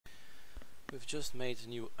We've just made a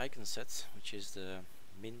new icon set, which is the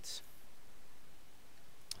mint,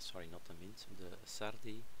 sorry, not the mint, the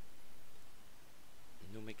Sardi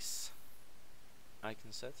Numix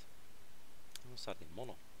icon set. Oh, Sardi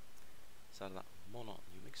Mono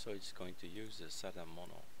Numix, so it's going to use the Sardi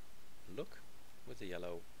Mono look with the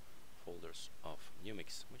yellow folders of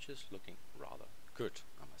Numix, which is looking rather good,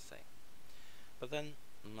 I must say. But then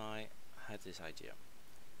I had this idea.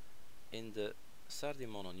 In the Sardi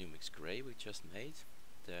Mono Numix Gray we just made,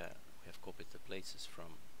 there we have copied the places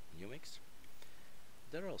from Numix.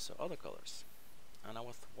 There are also other colors, and I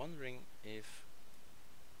was wondering if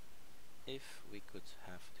we could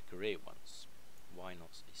have the gray ones. Why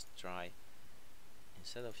not these try,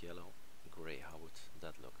 instead of yellow, gray? How would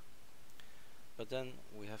that look? But then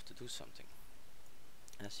we have to do something.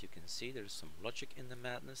 As you can see, there's some logic in the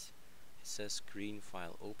madness. It says green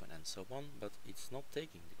file open and so on, but it's not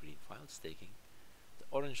taking the green file, it's taking the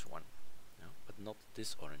orange one. No, but not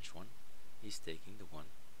this orange one. He's taking the one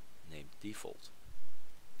named default.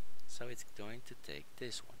 So it's going to take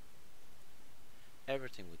this one.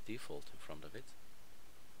 Everything with default in front of it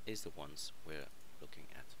is the ones we're looking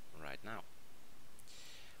at right now.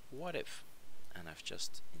 What if, and I've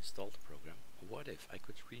just installed the program, what if I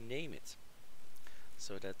could rename it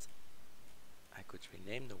so that I could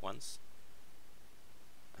rename the ones,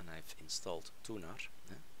 and I've installed tunar,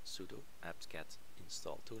 sudo apt-get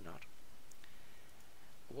install tunar.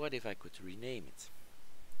 What if I could rename it?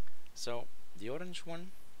 So the orange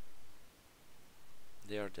one,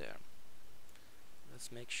 they are there.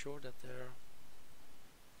 Let's make sure that they're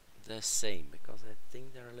the same, because I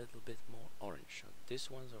think they're a little bit more orange. So these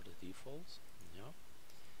ones are the defaults, yeah,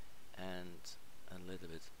 and a little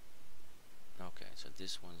bit. Okay, so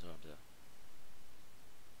these ones are the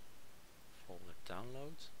folder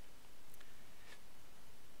download.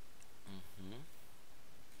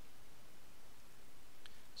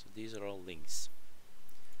 So these are all links.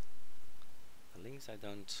 The links I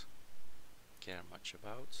don't care much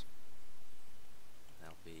about.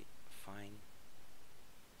 That'll be fine.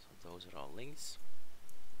 So those are all links.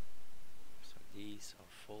 So these are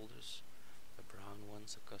folders. The brown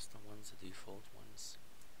ones, the custom ones, the default ones,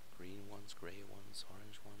 green ones, gray ones,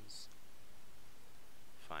 orange ones.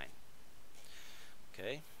 Fine.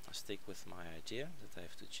 Okay, I'll stick with my idea that I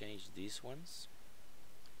have to change these ones.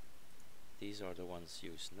 These are the ones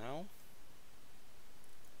used now.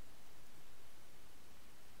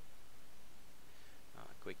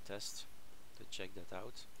 A quick test to check that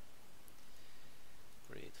out.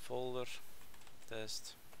 Create folder,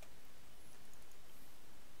 test,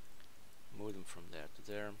 move them from there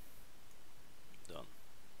to there. Done.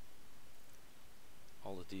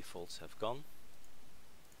 All the defaults have gone.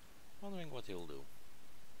 Wondering what he'll do.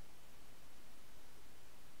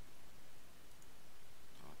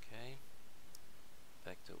 Okay,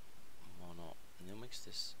 back to Mono Numix.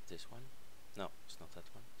 This one. No, it's not that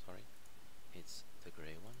one. Sorry, it's the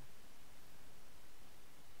gray one.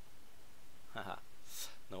 Haha.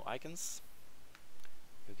 No icons.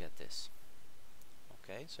 You get this.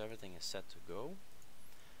 Okay, so everything is set to go.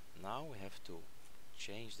 Now we have to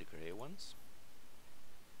change the gray ones.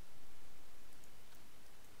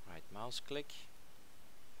 Right mouse click.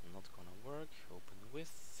 Not gonna work. Open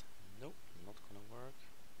with. Nope, not gonna work.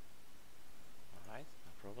 Alright,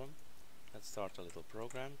 no problem. Let's start a little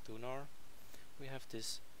program. Tunar. We have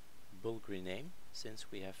this bulk rename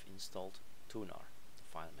since we have installed Tunar, the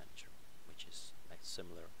file manager, which is like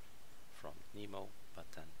similar from Nemo,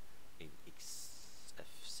 but then in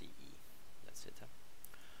XFCE. That's it.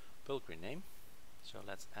 Bulk rename. So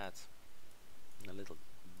let's add a little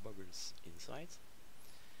buggers inside.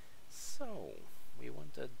 So we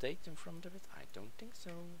want a date in front of it? I don't think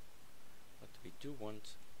so, but we do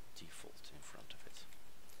want default in front of it.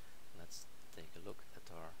 Let's take a look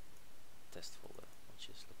at our test folder, which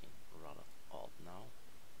is looking rather odd now.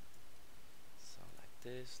 So like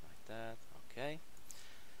this, like that. Okay,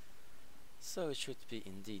 so it should be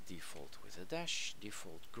indeed default with a dash,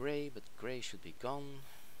 default gray, but gray should be gone.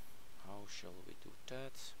 How shall we do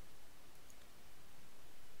that?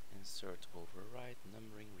 Insert, override,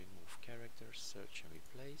 numbering, remove characters, search and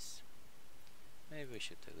replace. Maybe we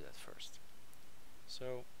should do that first.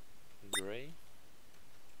 So gray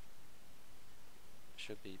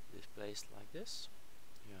should be displaced like this.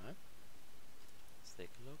 Yeah. Let's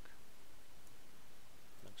take a look.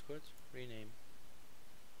 Looks good. Rename.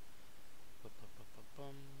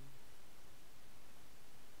 Bum.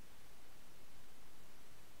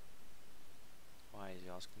 Why is he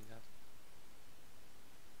asking that?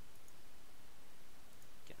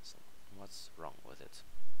 Cancel. What's wrong with it?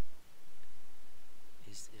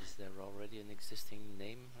 Is there already an existing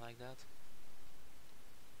name like that?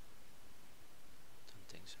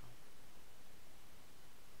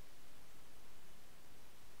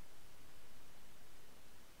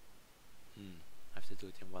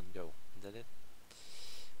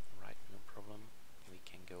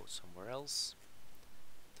 somewhere else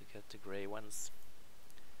to get the gray ones.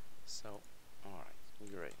 So, alright,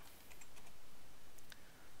 gray.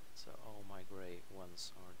 So all my gray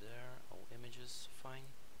ones are there, all images, fine.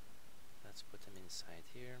 Let's put them inside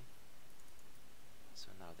here.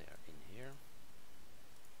 So now they are in here.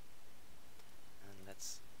 And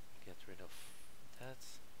let's get rid of that.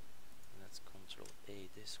 Let's Control A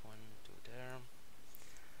this one to there.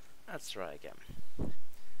 Let's try again.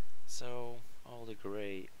 So all the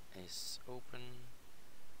gray is open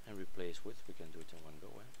and replace with, we can do it in one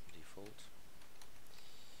go, default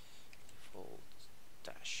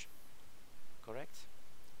dash. Correct?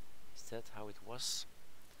 Is that how it was?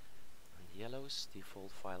 And yellows,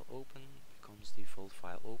 default file open becomes default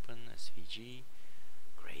file open, SVG.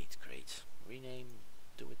 Great, great. Rename,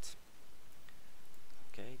 do it.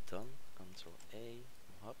 Okay, done. Control A,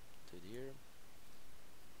 up to here.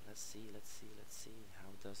 Let's see.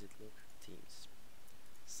 How does it look? Themes.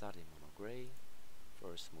 Sardi mono gray.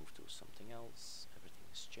 First move to something else. Everything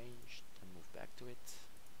is changed. Then move back to it.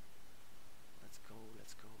 Let's go.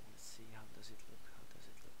 Let's see. How does it look?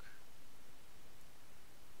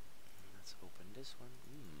 Let's open this one.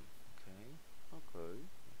 Okay.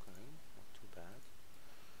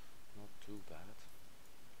 Not too bad.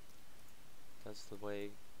 That's the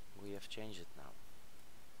way we have changed it now.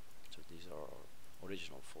 So these are our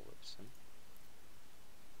original folders.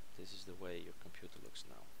 This is the way your computer looks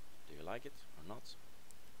now. Do you like it or not?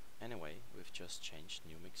 Anyway, we've just changed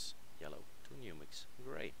Numix yellow to Numix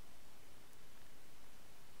gray.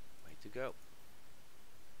 Way to go.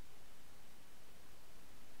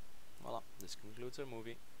 Voila, this concludes our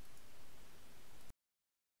movie.